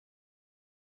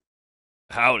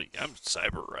Howdy, I'm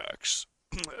CyberRex,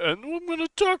 and I'm gonna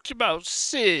talk to you about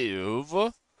Civ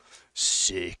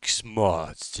 6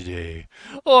 mods today.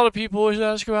 A lot of people always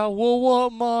ask about, well,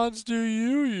 what mods do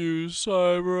you use,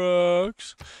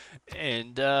 CyberRex?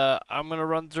 And I'm gonna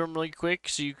run through them really quick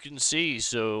so you can see.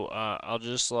 So I'll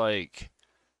just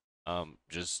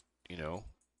just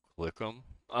click them.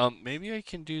 Maybe I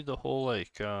can do the whole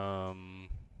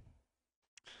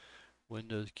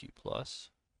Windows key plus.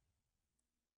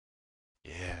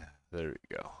 Yeah, there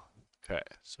we go. Okay,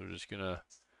 so we're just gonna.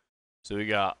 So we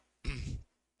got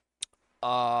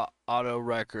auto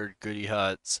record, goody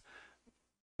huts,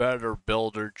 better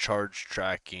builder charge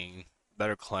tracking,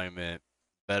 better climate,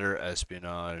 better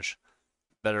espionage,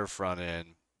 better front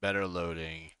end, better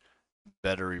loading,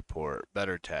 better report,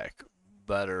 better tech,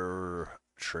 better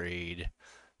trade,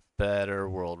 better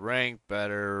world rank,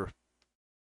 better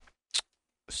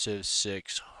Civ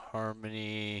 6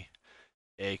 harmony,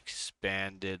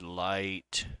 expanded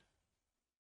light.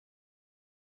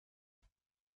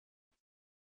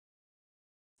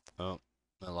 Oh,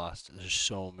 I lost it. There's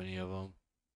so many of them.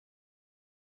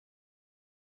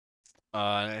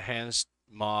 Enhanced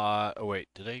mod. Oh wait,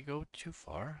 did I go too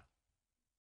far?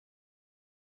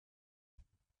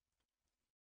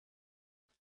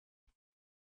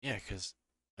 Yeah, because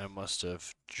I must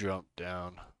have jumped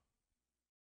down.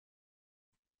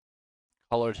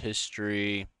 Colored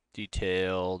history,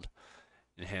 detailed,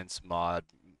 enhanced mod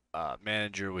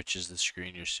manager, which is the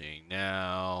screen you're seeing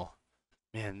now.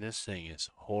 Man, this thing is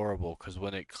horrible because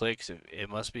when it clicks, it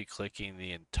must be clicking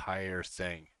the entire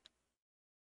thing.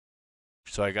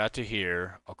 So I got to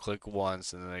here. I'll click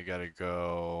once and then I gotta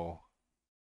go.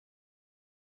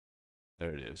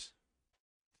 There it is.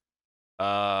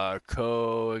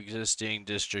 Coexisting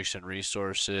districts and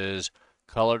resources.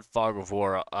 Colored fog of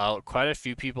war. Quite a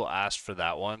few people asked for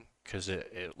that one because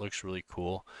it looks really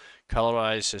cool.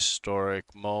 Colorized historic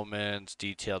moments,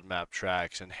 detailed map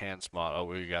tracks, enhanced mod. Oh,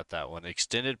 we got that one.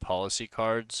 Extended policy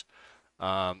cards.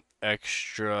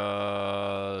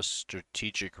 Extra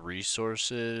strategic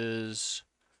resources.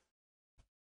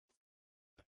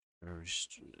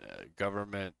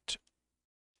 Government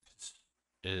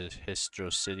is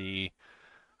Histro City.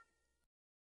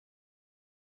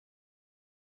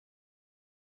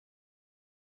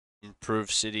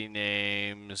 Improve city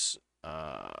names,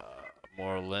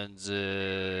 more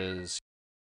lenses.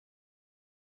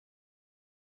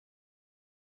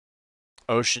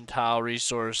 Ocean tile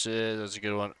resources, that's a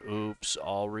good one. Oops,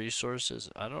 all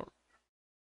resources. I don't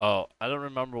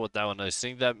remember what that one is. I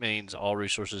think that means all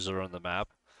resources are on the map.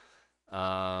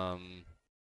 Um,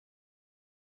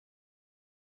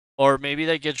 or maybe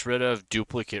that gets rid of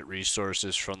duplicate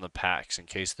resources from the packs in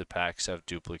case the packs have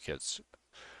duplicates.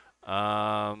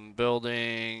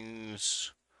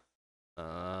 Buildings.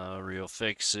 Real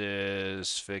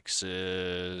fixes,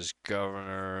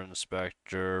 governor,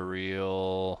 inspector,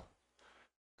 real,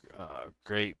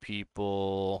 great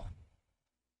people,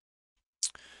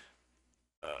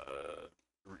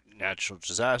 natural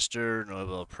disaster,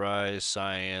 Nobel Prize,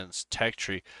 science, tech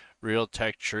tree, real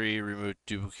tech tree, remove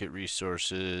duplicate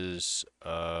resources,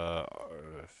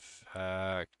 artifact,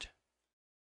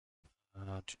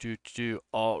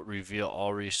 all, reveal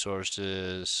all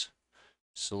resources,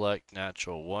 select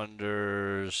natural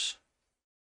wonders.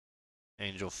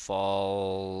 Angel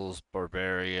Falls,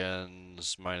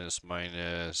 Barbarians,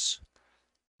 minus,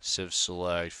 Civ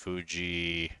Select,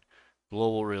 Fuji,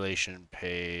 Global Relation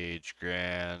Page,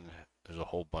 Grand. There's a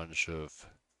whole bunch of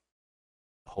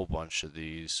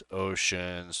these.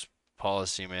 Oceans,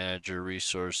 Policy Manager,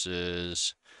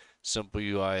 Resources, Simple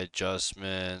UI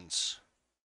Adjustments.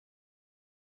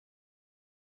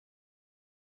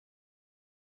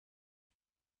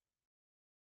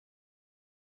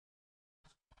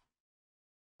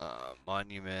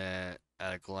 Monument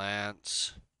at a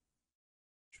glance.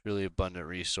 It's really abundant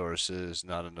resources,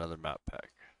 not another map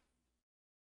pack.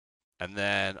 And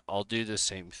then I'll do the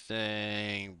same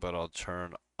thing, but I'll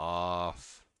turn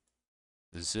off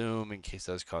the zoom in case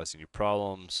that's causing you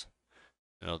problems.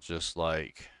 And I'll just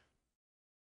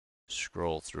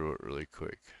scroll through it really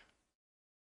quick.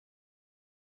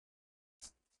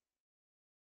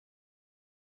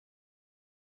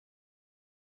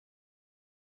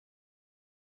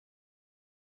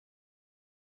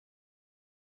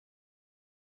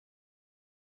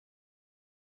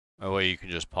 That way you can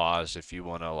just pause if you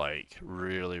want to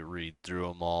really read through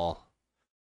them all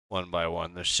one by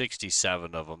one. There's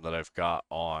 67 of them that I've got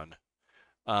on.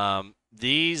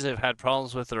 These I've had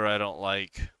problems with or I don't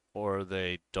like or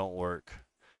they don't work.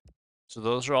 So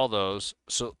those are all those.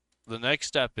 So the next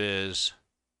step is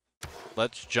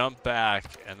let's jump back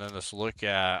and then let's look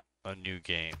at a new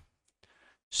game.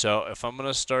 So if I'm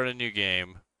gonna start a new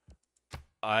game,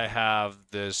 I have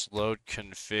this load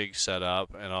config set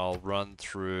up and I'll run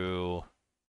through.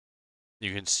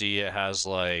 You can see it has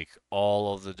like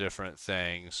all of the different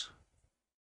things.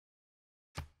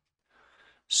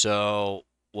 So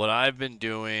what I've been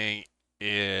doing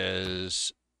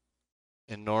is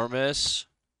enormous.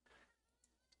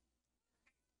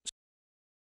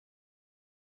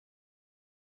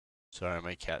 Sorry,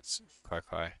 my cat's cry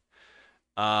cry.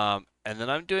 And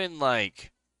then I'm doing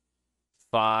like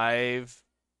 5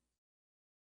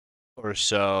 or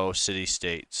so city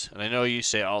states. And I know you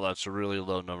say, oh, that's a really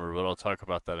low number, but I'll talk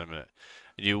about that in a minute.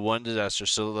 I do one disaster.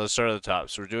 So let's start at the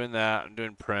top. So we're doing that. I'm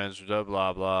doing prints, blah,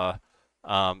 blah, blah.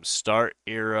 Start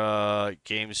era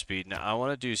game speed. Now I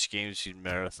want to do game speed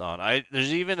marathon.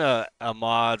 There's even a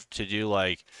mod to do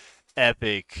like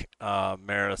epic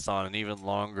marathon and even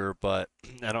longer, but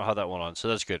I don't have that one on, so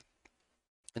that's good.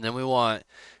 And then we want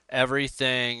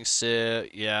everything,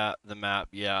 sit, yeah, the map,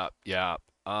 yeah, yeah.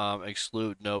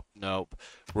 Exclude, nope, nope.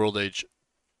 World age.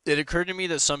 It occurred to me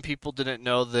that some people didn't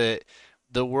know that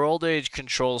the world age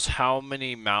controls how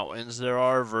many mountains there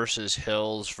are versus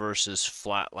hills versus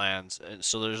flatlands. And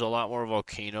so there's a lot more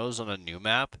volcanoes on a new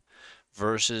map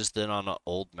versus than on an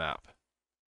old map.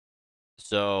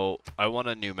 So I want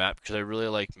a new map because I really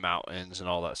like mountains and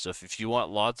all that stuff. If you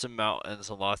want lots of mountains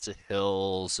and lots of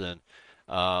hills and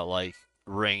like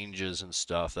ranges and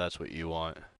stuff, that's what you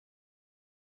want.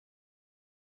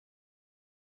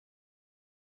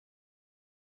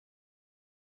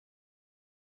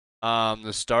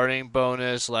 The starting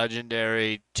bonus,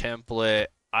 legendary, template.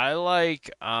 I like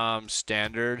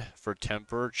standard for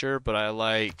temperature, but I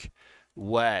like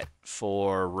wet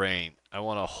for rain. I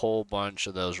want a whole bunch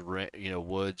of those,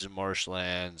 woods and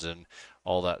marshlands and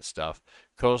all that stuff.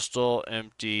 Coastal,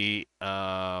 empty.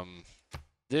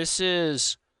 This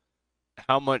is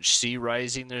how much sea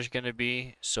rising there's going to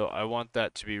be. So I want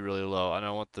that to be really low. I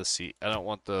don't want the sea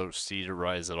to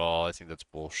rise at all. I think that's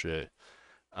bullshit.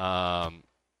 Um,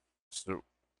 so,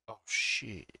 oh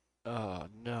shit. Oh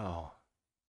no.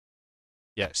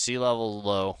 Yeah, sea level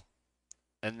low.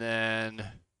 And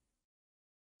then,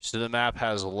 so the map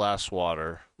has less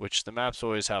water, which the maps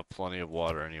always have plenty of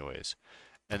water anyways.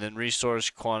 And then resource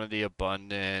quantity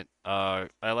abundant. I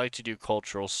like to do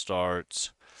cultural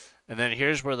starts. And then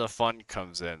here's where the fun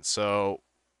comes in. So,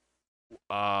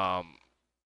 um,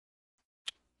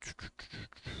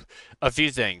 a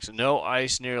few things. No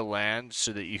ice near land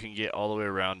so that you can get all the way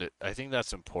around it. I think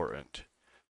that's important.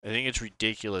 I think it's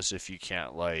ridiculous if you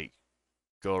can't like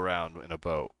go around in a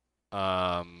boat.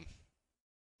 Um,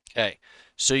 okay,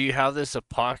 so you have this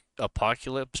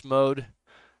apocalypse mode,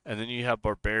 and then you have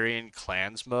barbarian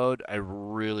clans mode. I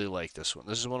really like this one.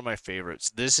 This is one of my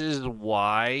favorites. This is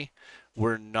why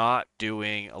we're not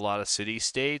doing a lot of city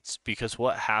states because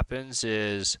what happens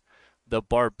is the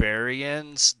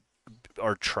barbarians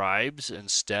are tribes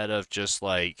instead of just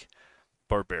like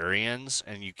barbarians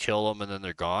and you kill them and then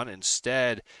they're gone.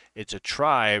 Instead, it's a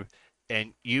tribe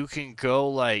and you can go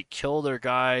like kill their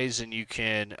guys and you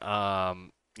can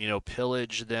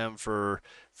pillage them for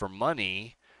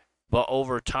money, but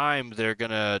over time they're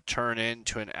going to turn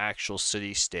into an actual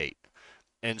city state.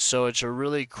 And so it's a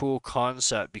really cool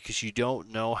concept because you don't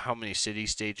know how many city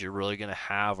states you're really going to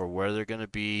have or where they're going to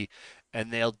be,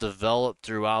 and they'll develop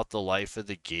throughout the life of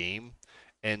the game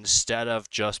instead of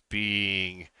just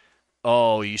being,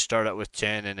 oh, you start out with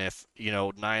 10 and if,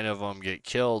 9 of them get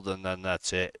killed and then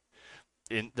that's it.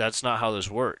 And that's not how this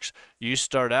works. You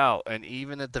start out and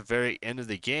even at the very end of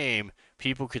the game,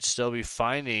 people could still be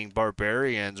finding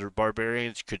barbarians or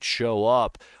barbarians could show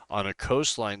up on a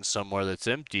coastline somewhere that's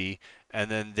empty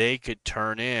and then they could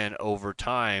turn in over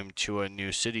time to a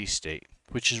new city state,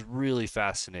 which is really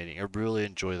fascinating. I really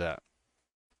enjoy that.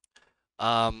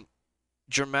 Um,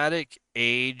 dramatic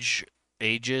ages.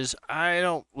 I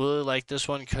don't really like this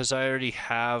one because I already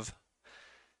have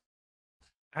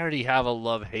a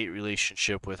love-hate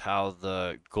relationship with how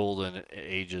the golden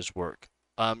ages work.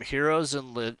 Heroes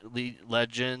and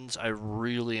legends. I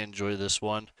really enjoy this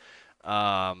one.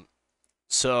 Um,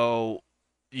 so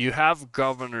you have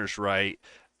governors, right?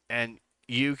 And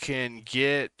you can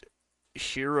get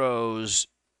heroes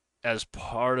as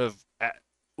part of.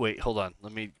 Wait, hold on.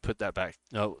 Let me put that back.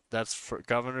 No, that's for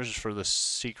governors for the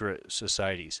secret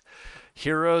societies.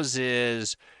 Heroes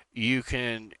is you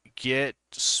can get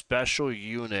special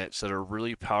units that are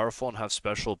really powerful and have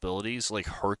special abilities, like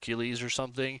Hercules or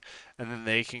something, and then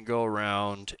they can go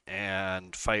around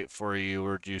and fight for you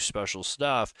or do special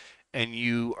stuff, and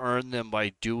you earn them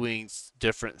by doing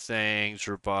different things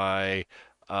or by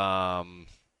um,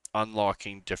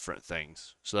 unlocking different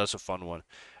things. So that's a fun one.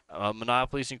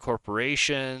 Monopolies and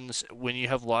corporations, when you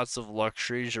have lots of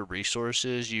luxuries or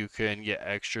resources, you can get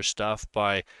extra stuff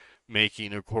by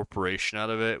making a corporation out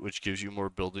of it, which gives you more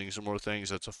buildings and more things.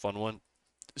 That's a fun one.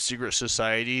 Secret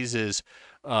societies is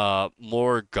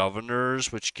more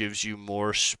governors, which gives you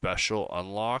more special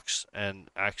unlocks and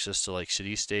access to like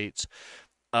city states.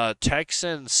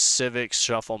 Texan Civic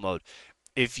Shuffle Mode.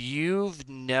 If you've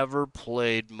never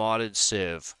played modded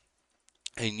Civ,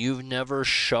 and you've never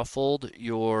shuffled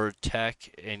your tech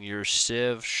and your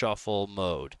Civ shuffle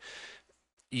mode,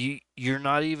 you're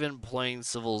not even playing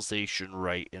Civilization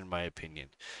right, in my opinion,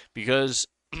 because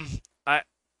I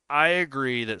I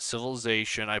agree that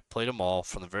Civilization. I played them all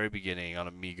from the very beginning on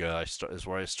Amiga. Is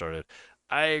where I started.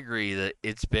 I agree that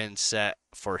it's been set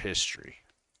for history,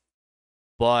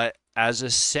 but as a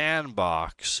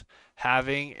sandbox,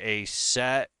 having a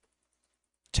set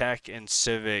tech and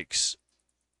civics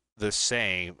the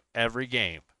same every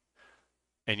game,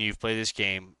 and you've played this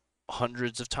game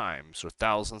hundreds of times or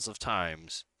thousands of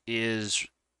times, is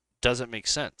doesn't make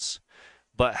sense.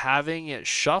 But having it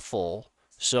shuffle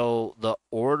so the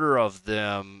order of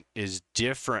them is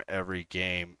different every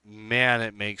game, man,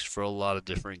 it makes for a lot of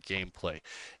different gameplay.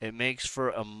 It makes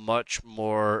for a much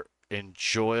more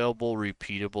enjoyable,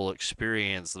 repeatable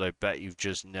experience that I bet you've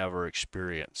just never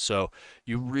experienced. So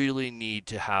you really need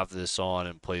to have this on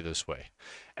and play this way.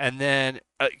 And then,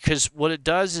 because what it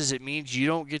does is it means you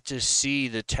don't get to see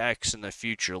the text in the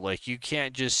future. Like, you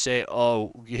can't just say,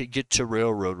 oh, get to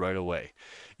railroad right away.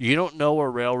 You don't know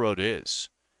where railroad is.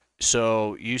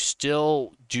 So you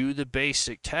still do the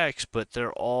basic text, but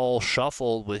they're all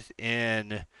shuffled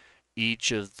within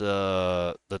each of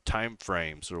the time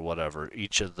frames or whatever,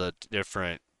 each of the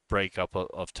different breakup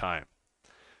of time.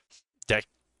 Dec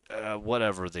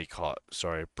Whatever they call it.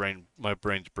 Sorry, my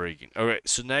brain's breaking. Okay,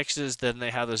 so next is then they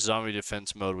have the zombie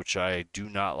defense mode, which I do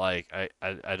not like.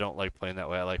 I don't like playing that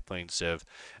way. I like playing Civ.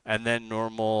 And then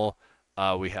normal,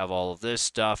 we have all of this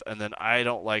stuff, and then I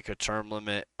don't like a term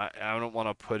limit. I don't want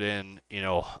to put in,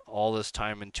 all this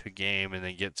time into a game and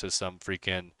then get to some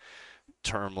freaking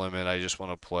term limit. I just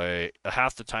want to play.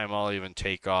 Half the time I'll even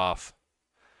take off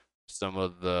some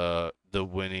of the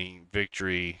winning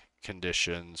victory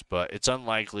conditions, but it's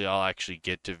unlikely I'll actually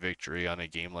get to victory on a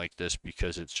game like this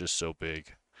because it's just so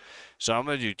big. So I'm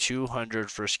gonna do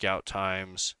 200 for scout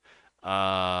times.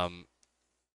 Um,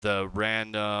 the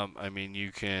random, I mean,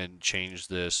 you can change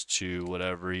this to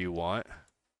whatever you want,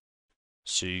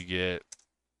 so you get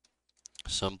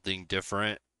something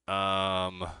different.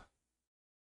 And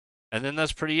then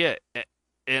that's pretty it.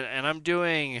 And I'm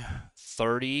doing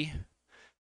 30.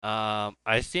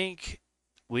 I think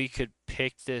we could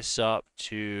pick this up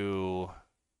to,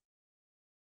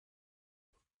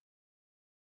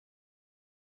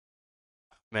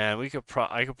 man, I could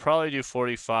probably do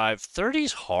 45.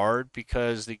 30's hard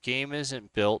because the game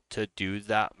isn't built to do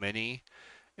that many.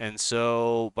 And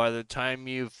so by the time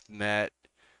you've met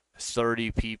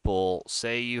 30 people,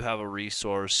 say you have a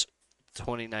resource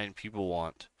 29 people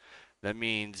want, that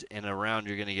means in a round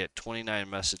you're going to get 29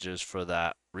 messages for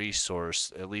that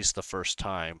resource at least the first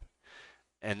time.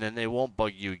 And then they won't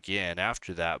bug you again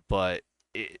after that. But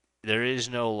there is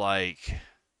no like,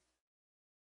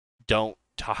 don't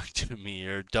talk to me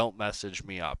or don't message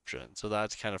me option. So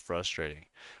that's kind of frustrating.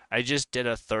 I just did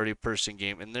a 30-person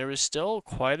game and there was still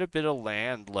quite a bit of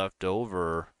land left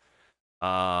over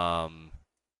um,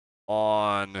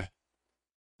 on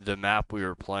the map we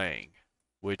were playing,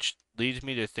 which leads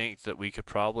me to think that we could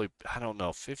probably, I don't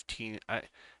know, 15.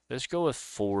 Let's go with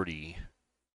 40.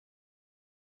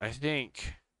 I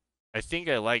think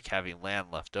I like having land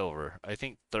left over. I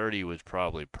think 30 was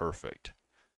probably perfect.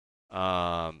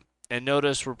 And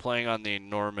notice we're playing on the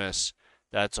enormous.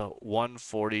 That's a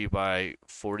 140 by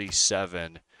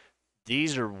 47.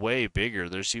 These are way bigger.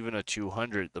 There's even a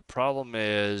 200. The problem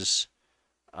is,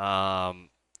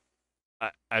 um,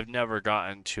 I've never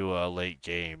gotten to a late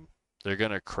game. They're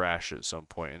gonna crash at some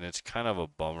point, and it's kind of a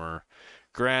bummer.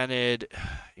 Granted,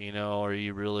 are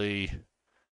you really?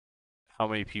 How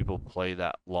many people play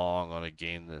that long on a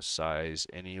game this size,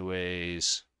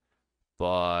 anyways?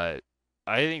 But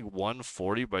I think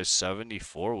 140 by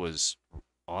 74 was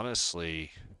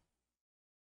honestly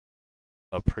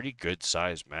a pretty good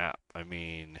size map. I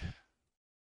mean,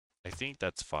 I think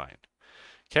that's fine.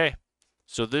 Okay,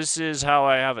 so this is how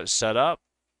I have it set up.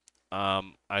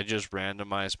 I just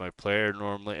randomize my player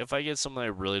normally. If I get something I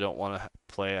really don't want to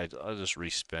play, I'll just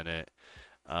respin it.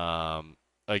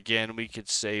 Again, we could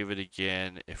save it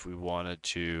again if we wanted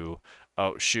to.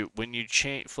 Oh, shoot. When you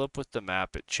flip with the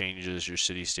map, it changes your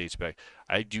city states back.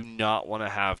 I do not want to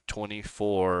have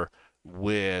 24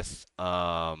 with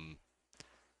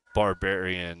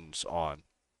barbarians on.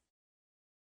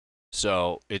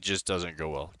 So it just doesn't go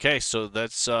well. Okay, so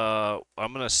that's I'm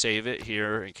gonna save it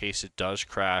here in case it does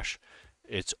crash.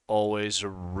 It's always a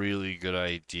really good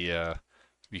idea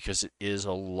because it is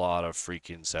a lot of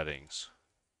freaking settings.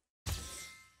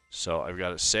 So I've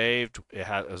got it saved. It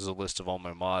has a list of all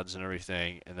my mods and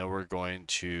everything, and then we're going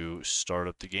to start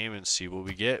up the game and see what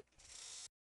we get.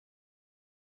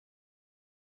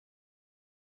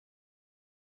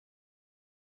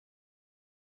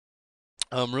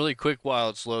 Really quick while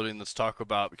it's loading, let's talk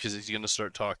about, because he's going to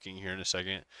start talking here in a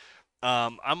second.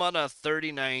 I'm on a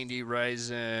 3090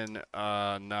 Ryzen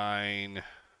 9.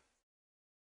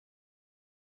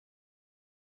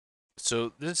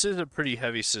 So this is a pretty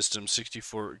heavy system,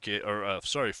 64 gig, or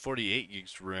sorry, 48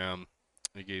 gigs RAM.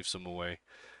 I gave some away.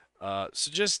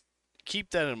 So just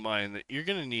keep that in mind that you're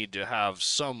going to need to have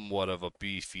somewhat of a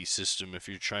beefy system if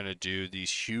you're trying to do these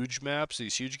huge maps,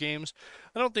 these huge games.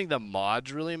 I don't think the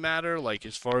mods really matter, like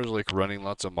as far as like running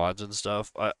lots of mods and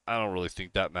stuff. I don't really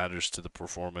think that matters to the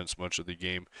performance much of the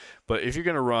game. But if you're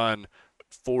going to run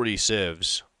 40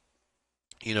 civs,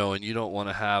 you know, and you don't want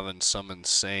to have in some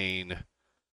insane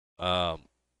um,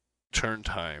 turn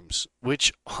times,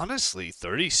 which honestly,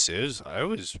 30 civs, I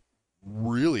was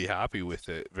really happy with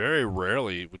it. Very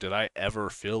rarely did I ever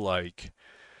feel like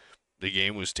the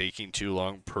game was taking too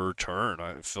long per turn.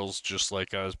 It feels just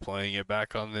like I was playing it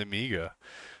back on the Amiga.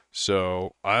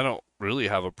 So I don't really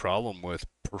have a problem with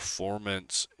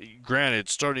performance. Granted,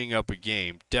 starting up a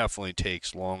game definitely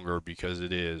takes longer because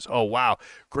it is. Oh wow,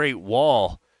 great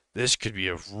wall. This could be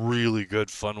a really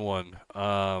good fun one.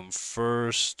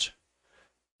 First,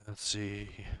 let's see.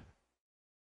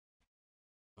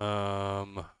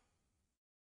 Um,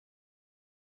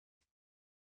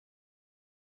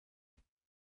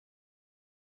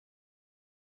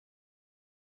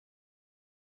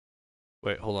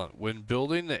 Wait, hold on. When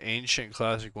building the ancient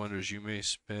classic wonders, you may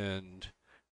spend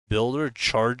builder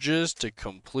charges to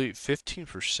complete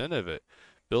 15% of it.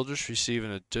 Builders receive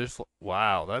an additional.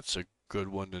 Wow, that's a good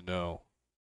one to know.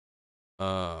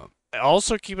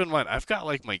 Also keep in mind, I've got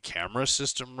like my camera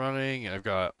system running, and I've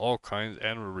got all kinds,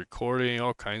 and we're recording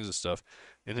all kinds of stuff,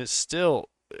 and it's still.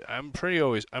 I'm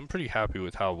pretty happy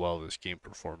with how well this game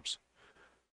performs.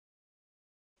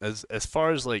 As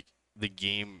far as like the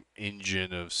game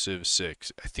engine of Civ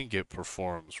 6, I think it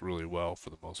performs really well for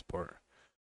the most part.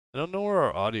 I don't know where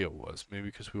our audio was, maybe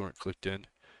because we weren't clicked in.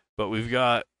 But we've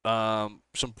got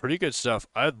some pretty good stuff.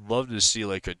 I'd love to see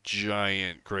like a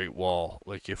giant Great Wall.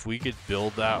 Like if we could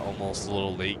build that almost a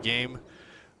little late game,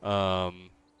 that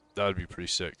would be pretty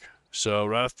sick. So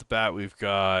right off the bat, we've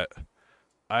got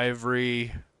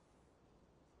Ivory.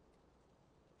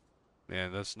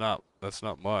 Man, that's not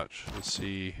much. Let's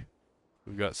see.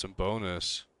 We've got some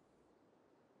bonus.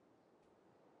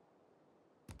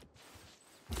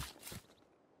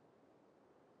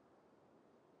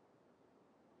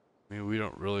 I mean, we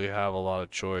don't really have a lot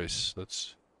of choice.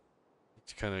 It's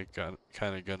kind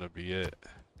of gonna be it.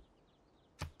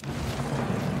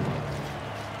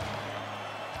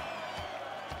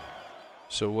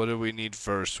 So what do we need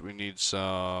first? We need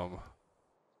some.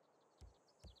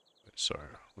 Sorry,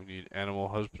 we need animal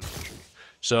husbandry.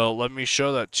 So let me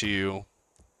show that to you.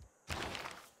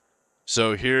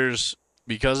 So here's,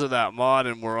 because of that mod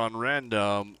and we're on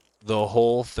random, the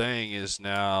whole thing is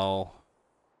now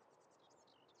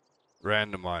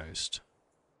randomized.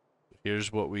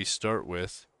 Here's what we start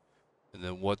with, and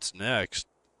then what's next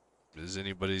is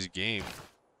anybody's game.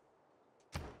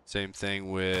 Same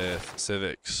thing with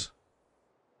civics.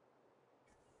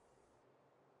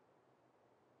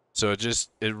 So it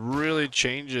really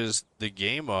changes the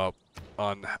game up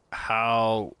on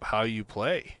how you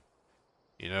play.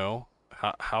 You know,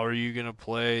 how are you gonna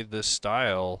play this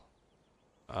style?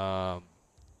 Um,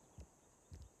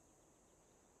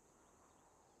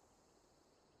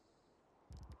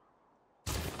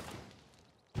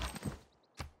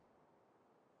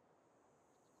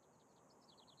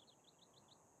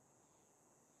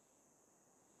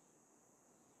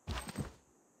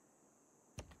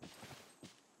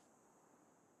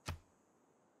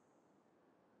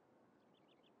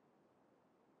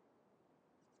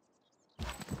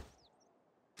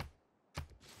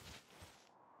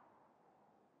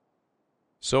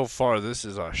 so far this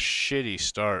is a shitty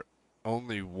start.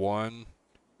 Only one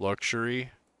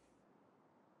luxury.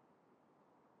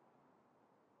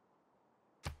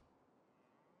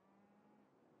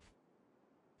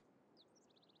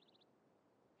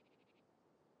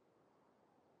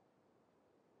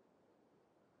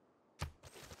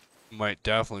 Might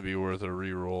definitely be worth a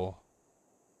reroll.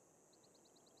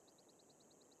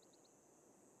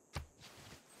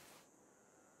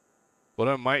 What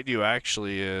I might do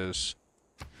actually is,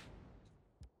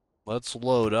 let's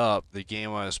load up the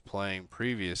game I was playing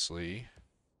previously.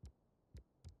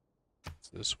 It's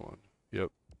this one. Yep.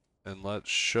 And let's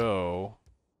show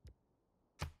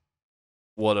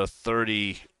what a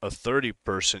 30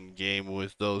 person game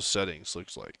with those settings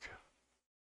looks like.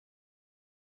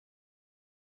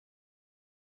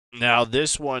 Now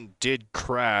this one did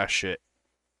crash at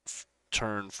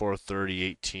turn 430,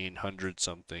 1800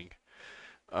 something.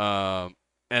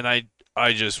 And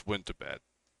I just went to bed.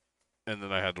 And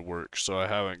then I had to work, so I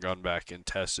haven't gone back and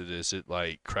tested. Is it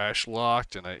like crash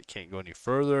locked and I can't go any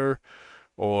further?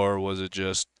 Or was it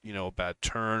just, you know, a bad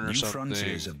turn or New something?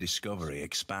 frontiers of discovery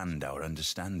expand our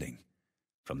understanding,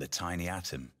 from the tiny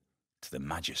atom to the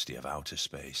majesty of outer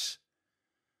space.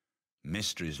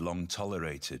 Mysteries long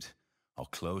tolerated are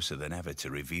closer than ever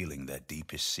to revealing their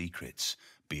deepest secrets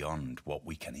beyond what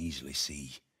we can easily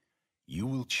see. You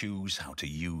will choose how to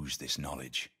use this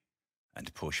knowledge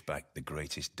and push back the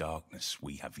greatest darkness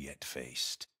we have yet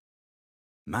faced.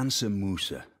 Mansa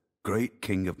Musa, great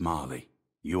king of Mali,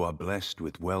 you are blessed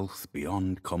with wealth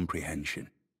beyond comprehension,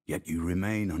 yet you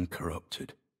remain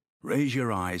uncorrupted. Raise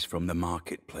your eyes from the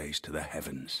marketplace to the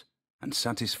heavens and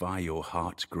satisfy your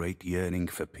heart's great yearning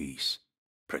for peace.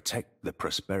 Protect the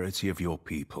prosperity of your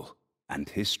people, and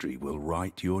history will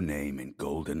write your name in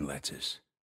golden letters.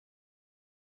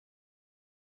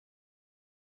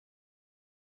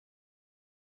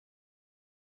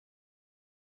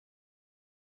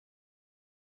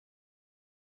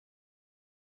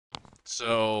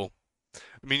 So,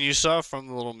 I mean, you saw from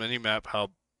the little mini map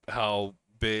how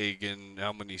big and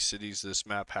how many cities this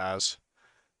map has.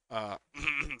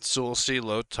 So we'll see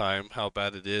load time, how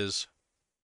bad it is.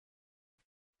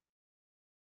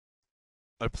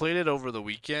 I played it over the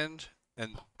weekend,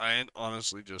 and I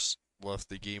honestly just left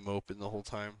the game open the whole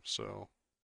time. So,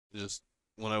 just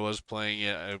when I was playing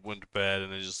it, I went to bed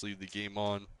and I just leave the game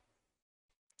on,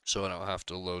 so I don't have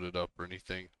to load it up or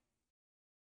anything.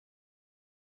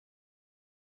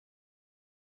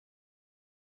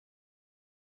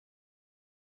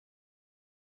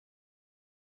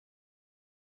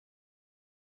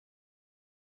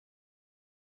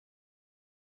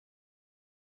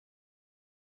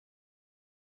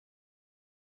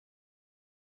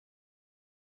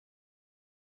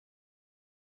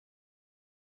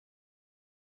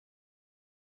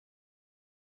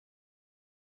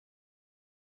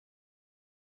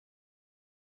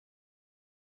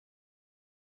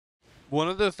 One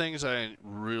of the things I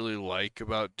really like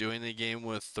about doing the game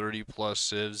with 30 plus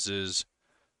civs is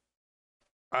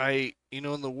you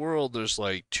know, in the world there's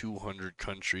like 200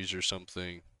 countries or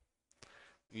something.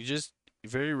 You just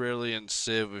very rarely in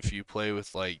Civ, if you play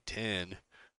with like 10,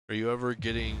 are you ever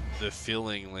getting the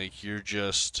feeling like you're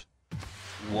just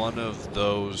one of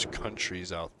those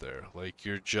countries out there. Like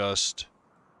you're just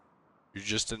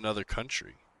another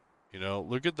country. You know,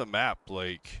 look at the map.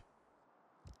 Like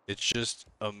it's just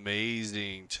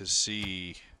amazing to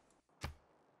see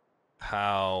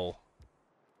how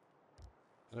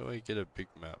do I get a big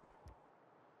map?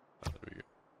 Oh, there we go.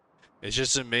 It's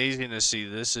just amazing to see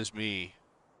this is me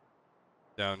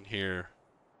down here.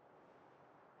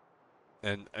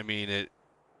 And I mean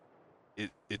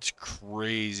it's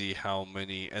crazy how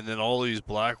many, and then all these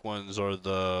black ones are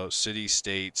the city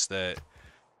states that,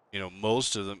 you know,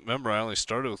 most of them, remember I only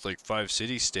started with like 5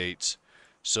 city states.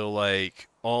 So like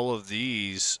all of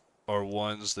these are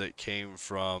ones that came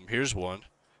from, here's one.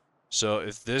 So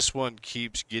if this one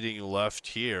keeps getting left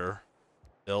here,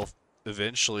 they'll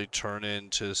eventually turn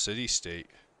into city state.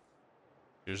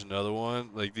 Here's another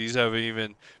one. Like these haven't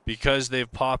even, because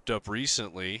they've popped up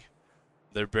recently,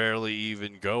 they're barely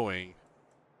even going.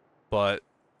 But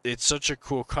it's such a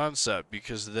cool concept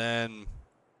because then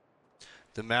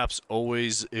the map's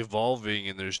always evolving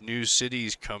and there's new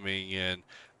cities coming and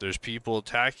there's people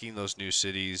attacking those new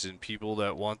cities and people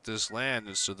that want this land,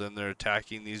 and so then they're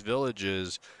attacking these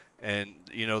villages, and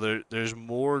you know there's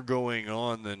more going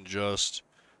on than just,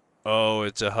 oh,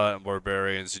 it's a hut and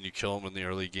barbarians and you kill them in the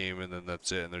early game and then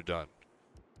that's it and they're done.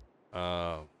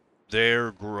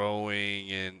 They're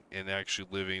growing and actually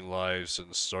living lives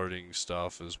and starting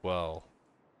stuff as well.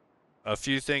 A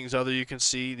few things other you can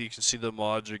see. You can see the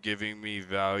mods are giving me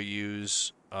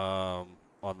values on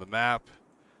the map,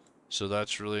 so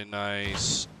that's really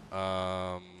nice.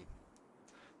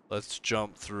 Let's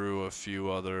jump through a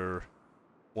few other.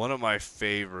 One of my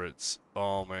favorites.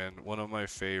 Oh man, one of my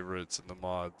favorites in the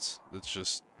mods. That's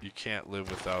just, you can't live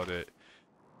without it.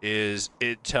 Is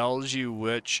it tells you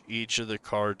which each of the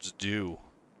cards do.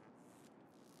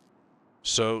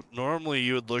 So normally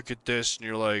you would look at this and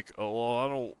you're like, oh, well, I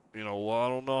don't, well, I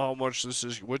don't know how much this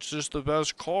is. Which is the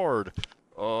best card?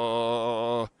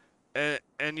 Uh,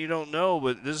 and you don't know,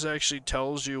 but this actually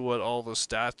tells you what all the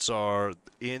stats are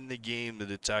in the game that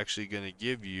it's actually going to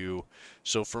give you.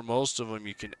 So for most of them,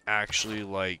 you can actually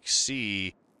like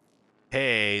see,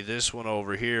 hey, this one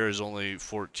over here is only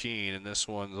 14 and this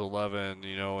one's 11,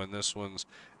 and this one's,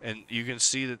 and you can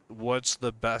see that what's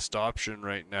the best option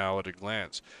right now at a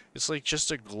glance. It's like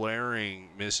just a glaring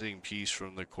missing piece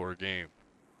from the core game.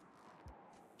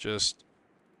 Just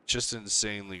just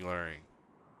insanely glaring.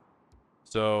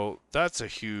 So that's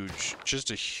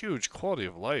just a huge quality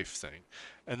of life thing.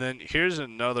 And then here's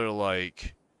another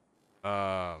like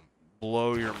um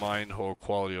blow your mind whole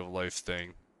quality of life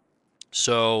thing.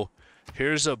 So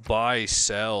here's a buy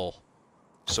sell.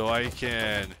 So I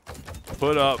can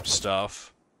put up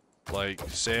stuff, like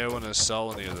say I want to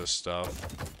sell any of this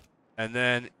stuff, and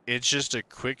then it's just a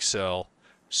quick sell.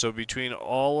 So between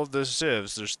all of the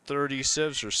civs, there's 30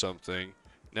 civs or something.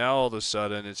 Now all of a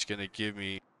sudden it's going to give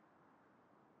me,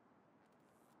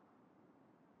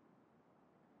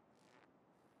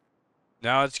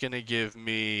 now it's going to give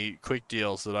me quick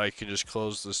deals that I can just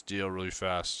close this deal really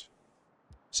fast.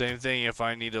 Same thing if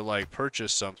I need to like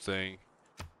purchase something,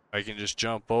 I can just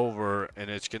jump over and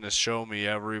it's going to show me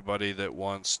everybody that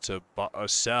wants to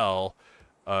sell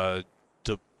uh,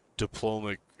 di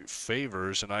diplomatic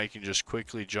favors, and I can just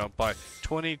quickly jump by.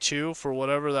 22 for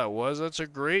whatever that was, that's a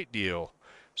great deal.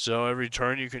 So every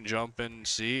turn you can jump in and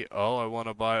see, oh, I want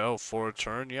to buy, oh, for a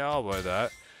turn, yeah, I'll buy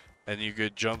that. And you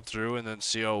could jump through and then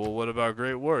see, oh, well, what about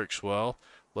Great Works? Well,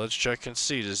 let's check and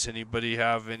see. Does anybody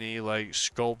have any, like,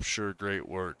 sculpture Great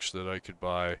Works that I could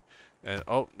buy? And,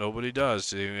 oh, nobody does.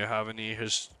 Do you have any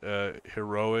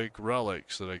heroic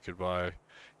relics that I could buy?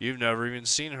 You've never even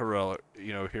seen heroic,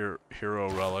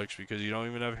 hero relics because you don't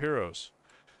even have heroes.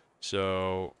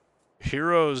 So,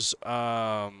 heroes,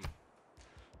 let's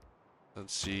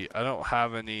see. I don't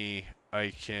have any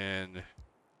I can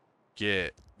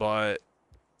get, but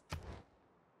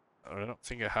I don't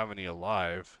think I have any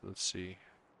alive. Let's see.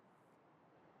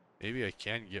 Maybe I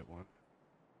can get one.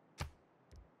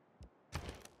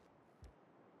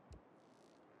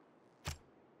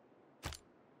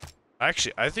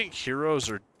 Actually, I think heroes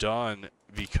are done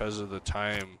because of the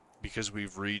time, because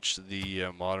we've reached the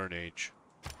modern age.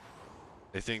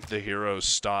 I think the heroes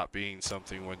stop being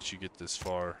something once you get this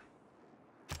far.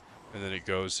 And then it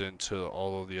goes into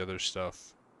all of the other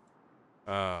stuff.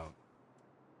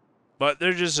 But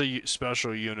they're just a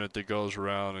special unit that goes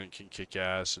around and can kick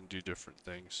ass and do different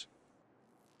things.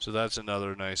 So that's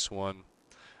another nice one.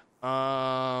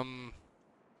 Um,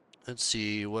 let's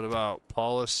see. What about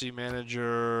policy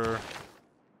manager?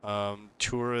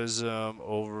 Tourism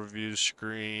overview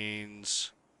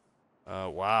screens.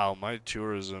 Wow, my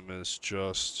tourism is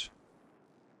just,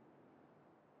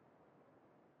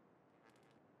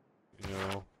 you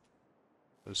know,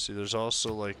 let's see. There's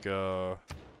also like a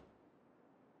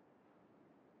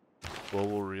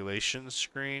global relations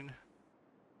screen.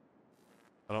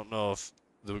 I don't know if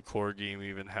the core game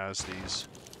even has these.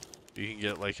 You can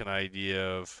get like an idea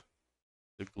of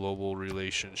the global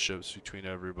relationships between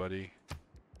everybody.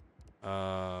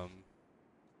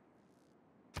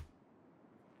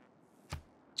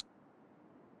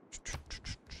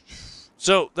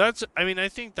 So that's, I mean, I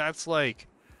think that's like,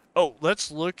 oh,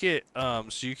 let's look at,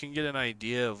 so you can get an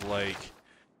idea of like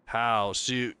how,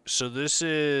 so this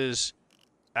is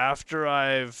after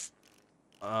I've,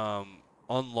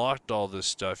 unlocked all this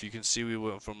stuff. You can see we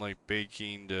went from like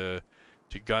baking to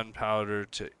gunpowder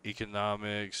to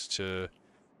economics to,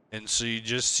 and so you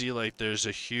just see like there's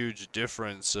a huge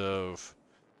difference of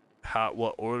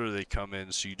what order they come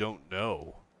in, so you don't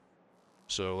know.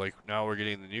 So like now we're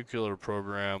getting the nuclear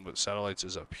program, but satellites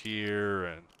is up here,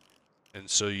 and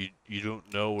so you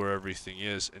don't know where everything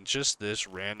is, and just this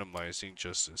randomizing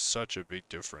just is such a big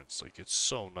difference. Like it's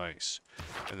so nice.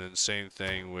 And then same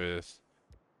thing with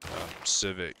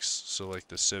civics. So like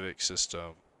the civic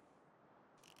system,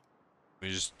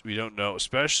 we don't know,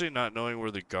 especially not knowing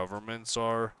where the governments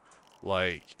are.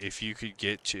 Like if you could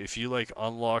get to, if you like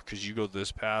unlock because you go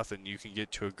this path and you can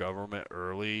get to a government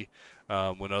early,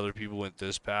 when other people went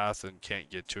this path and can't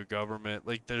get to a government,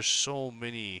 like there's so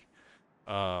many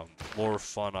more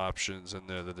fun options in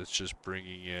there that it's just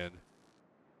bringing in.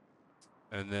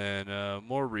 And then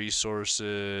more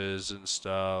resources and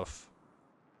stuff.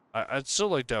 I'd still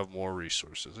like to have more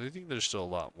resources. I think there's still a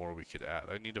lot more we could add.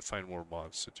 I need to find more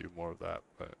mods to do more of that,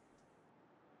 but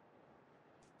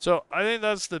so I think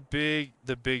that's the big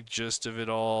gist of it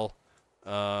all.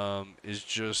 Is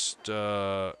just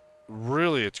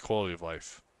really it's quality of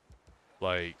life.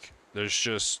 Like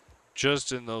There's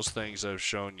just in those things I've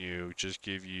shown you, just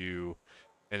give you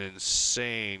an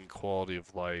insane quality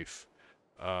of life.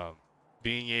 Um,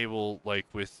 being able, like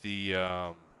with the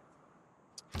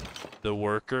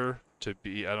worker, to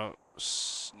be, I don't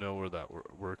know where that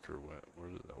worker went. Where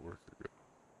did that worker go?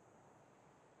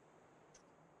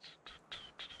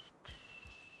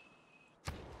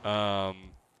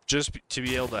 Just to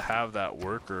be able to have that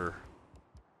worker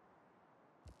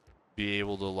be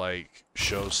able to like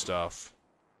show stuff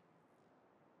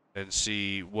and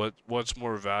see what's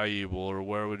more valuable or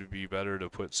where would it be better to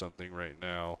put something right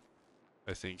now,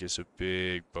 I think is a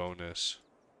big bonus.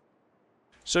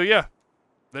 So yeah,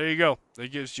 there you go.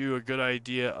 That gives you a good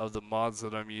idea of the mods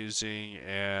that I'm using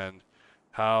and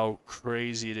how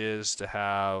crazy it is to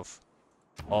have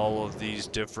all of these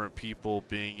different people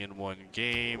being in one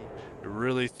game. I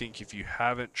really think if you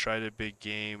haven't tried a big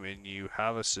game and you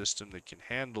have a system that can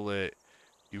handle it,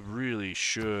 you really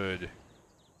should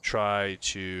try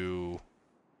to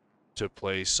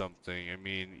play something. I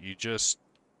mean,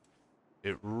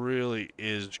 it really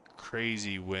is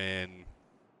crazy when,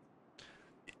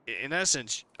 in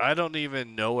essence, I don't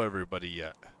even know everybody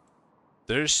yet.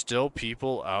 There's still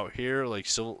people out here like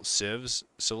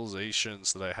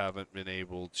civilizations that I haven't been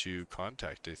able to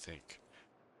contact, I think.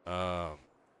 Um,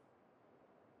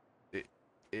 it,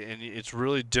 and it's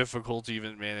really difficult to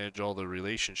even manage all the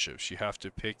relationships. You have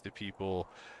to pick the people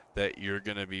that you're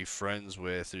going to be friends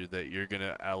with or that you're going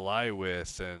to ally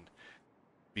with, and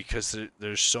because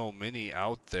there's so many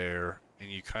out there and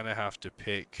you kind of have to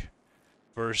pick,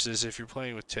 versus if you're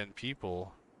playing with 10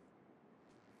 people,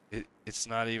 it's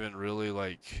not even really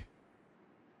like,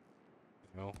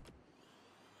 you know,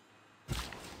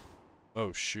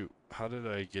 oh shoot, how did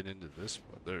I get into this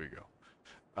one? There we go.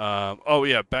 Oh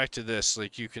yeah, back to this.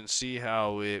 Like you can see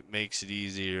how it makes it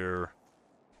easier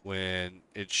when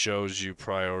it shows you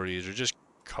priorities or just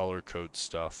color code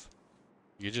stuff.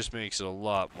 It just makes it a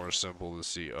lot more simple to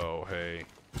see, oh hey,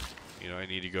 I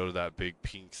need to go to that big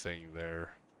pink thing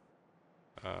there.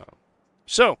 Um,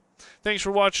 so, thanks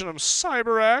for watching. I'm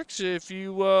CyberAxe. If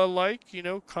you like,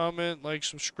 comment, like,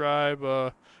 subscribe,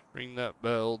 ring that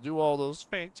bell, do all those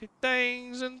fancy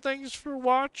things. And thanks for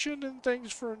watching, and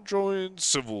thanks for enjoying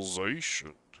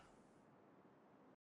Civilization.